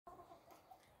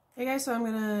Hey guys, so I'm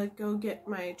gonna go get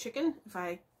my chicken if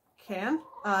I can.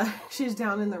 She's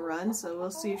down in the run, so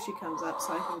we'll see if she comes up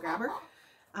so I can grab her.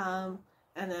 And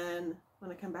then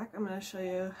when I come back, I'm gonna show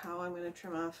you how I'm gonna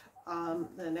trim off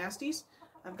the nasties.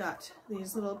 I've got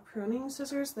these little pruning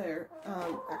scissors. They're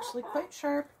actually quite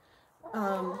sharp,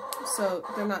 so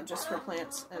they're not just for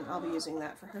plants, and I'll be using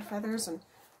that for her feathers. And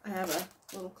I have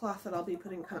a little cloth that I'll be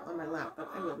putting kind of on my lap,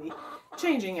 but I will be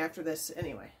changing after this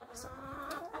anyway. So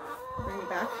bring it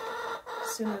back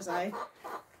as soon as I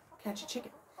catch a chicken.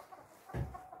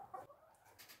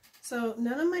 So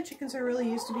none of my chickens are really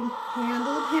used to being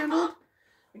handled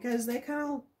because they kind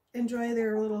of enjoy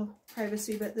their little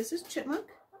privacy, but this is Chipmunk.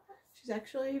 She's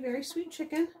actually a very sweet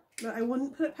chicken, but I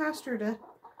wouldn't put it past her to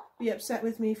be upset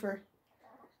with me for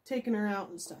taking her out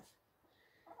and stuff.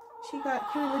 She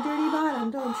got kind of a dirty bottom,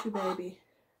 don't you, baby?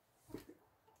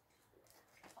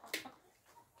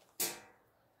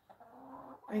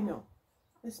 I know.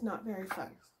 It's not very fun.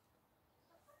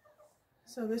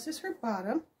 So this is her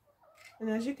bottom, and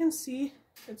as you can see,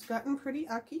 it's gotten pretty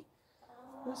ucky.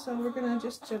 And so we're going to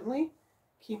just gently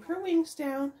keep her wings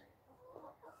down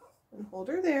and hold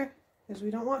her there, because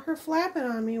we don't want her flapping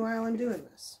on me while I'm doing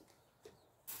this.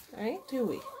 Right, do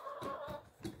we?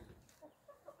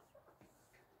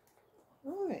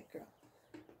 Alright, girl.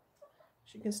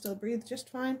 She can still breathe just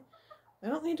fine. I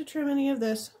don't need to trim any of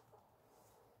this.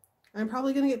 I'm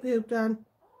probably going to get pooped on,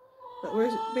 but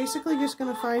we're basically just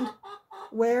going to find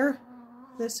where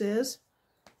this is,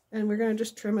 and we're going to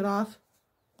just trim it off,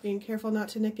 being careful not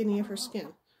to nick any of her skin.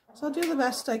 So I'll do the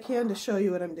best I can to show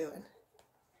you what I'm doing.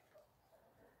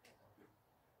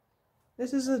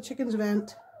 This is a chicken's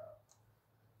vent.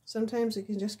 Sometimes it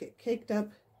can just get caked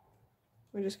up.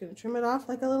 We're just going to trim it off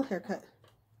like a little haircut.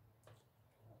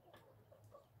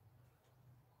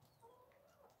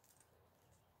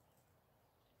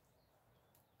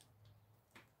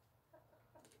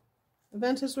 The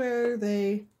vent is where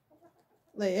they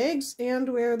lay eggs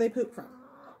and where they poop from.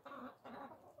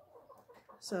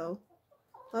 So,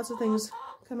 lots of things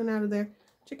coming out of there.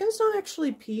 Chickens don't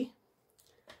actually pee.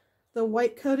 The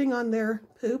white coating on their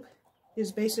poop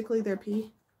is basically their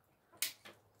pee.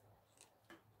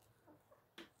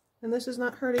 And this is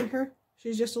not hurting her.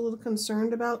 She's just a little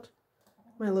concerned about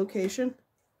my location.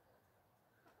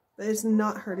 But it's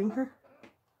not hurting her.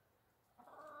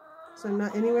 So I'm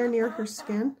not anywhere near her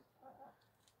skin.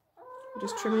 I'm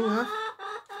just trimming off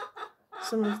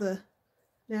some of the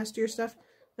nastier stuff.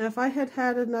 Now if I had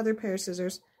had another pair of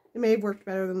scissors, it may have worked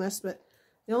better than this, but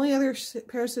the only other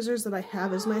pair of scissors that I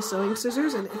have is my sewing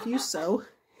scissors, and if you sew,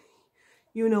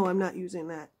 you know I'm not using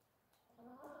that.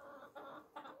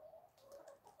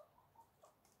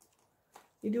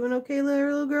 You doing okay,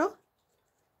 little girl?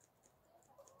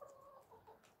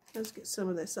 Let's get some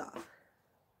of this off.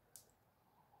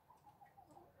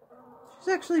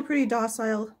 She's actually a pretty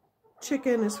docile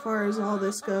chicken as far as all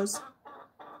this goes.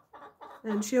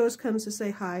 And she always comes to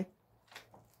say hi.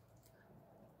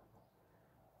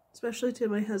 Especially to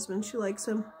my husband. She likes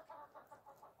him.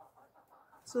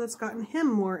 So that's gotten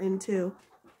him more into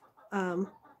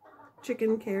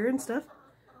chicken care and stuff.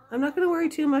 I'm not going to worry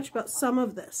too much about some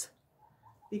of this.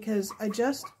 Because I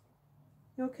just...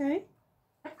 You okay?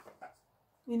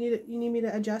 You need me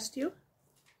to adjust you?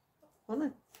 Hold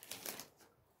on.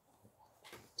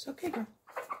 It's okay, girl.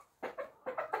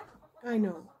 I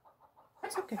know.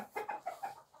 It's okay.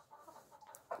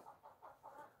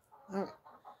 Alright.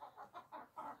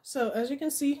 So, as you can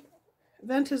see,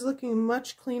 Vent is looking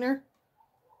much cleaner.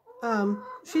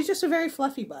 She's just a very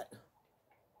fluffy butt.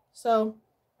 So,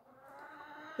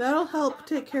 that'll help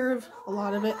take care of a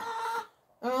lot of it.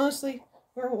 Honestly,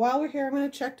 while we're here, I'm going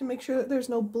to check to make sure that there's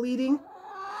no bleeding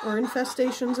or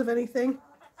infestations of anything.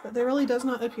 But there really does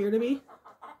not appear to be.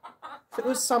 If it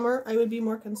was summer, I would be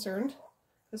more concerned,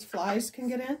 because flies can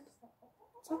get in.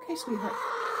 It's okay, sweetheart.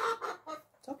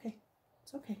 It's okay.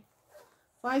 It's okay.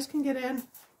 Flies can get in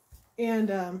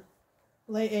and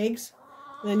lay eggs,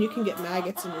 and then you can get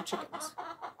maggots in your chickens.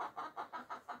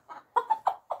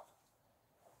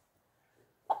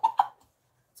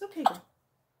 It's okay, girl.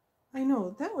 I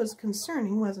know, that was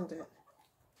concerning, wasn't it?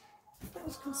 That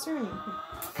was concerning.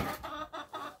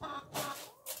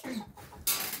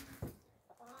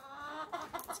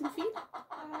 Some feed?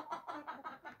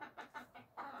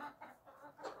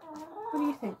 What do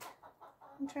you think?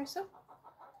 Can you try some?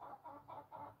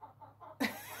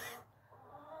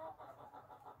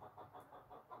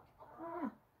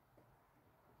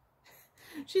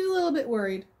 She's a little bit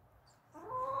worried.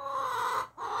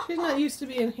 She's not used to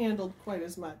being handled quite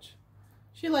as much.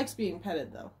 She likes being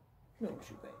petted though. Don't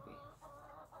you, baby?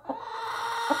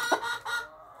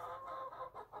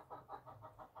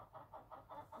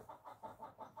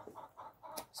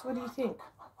 So what do you think?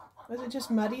 Was it just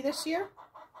muddy this year?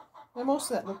 Well, most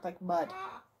of that looked like mud.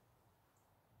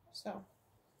 So,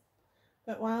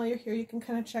 but while you're here, you can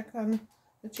kind of check on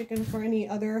the chicken for any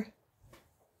other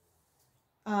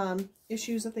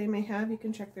issues that they may have. You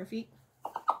can check their feet.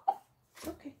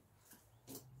 Okay.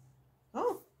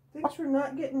 Oh, thanks for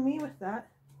not getting me with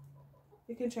that.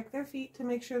 You can check their feet to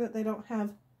make sure that they don't have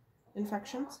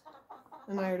infections.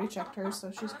 And I already checked hers,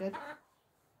 so she's good.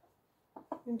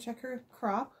 You can check her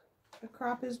crop. The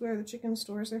crop is where the chicken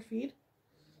stores their feed.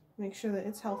 Make sure that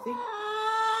it's healthy.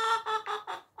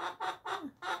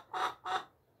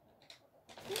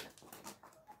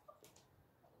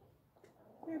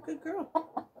 You're a good girl.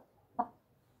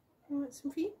 You want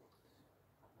some feed?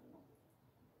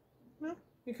 No?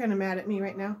 You're kind of mad at me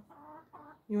right now.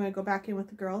 You want to go back in with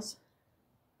the girls?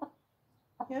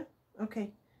 Yeah? Okay.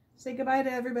 Say goodbye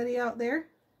to everybody out there.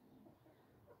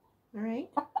 All right.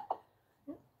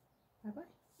 Yeah.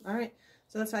 Bye-bye. All right.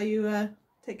 So that's how you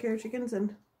take care of chickens.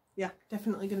 And yeah,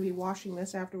 definitely going to be washing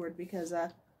this afterward because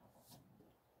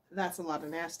that's a lot of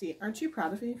nasty. Aren't you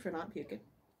proud of me for not puking?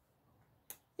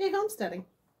 Yay, homesteading.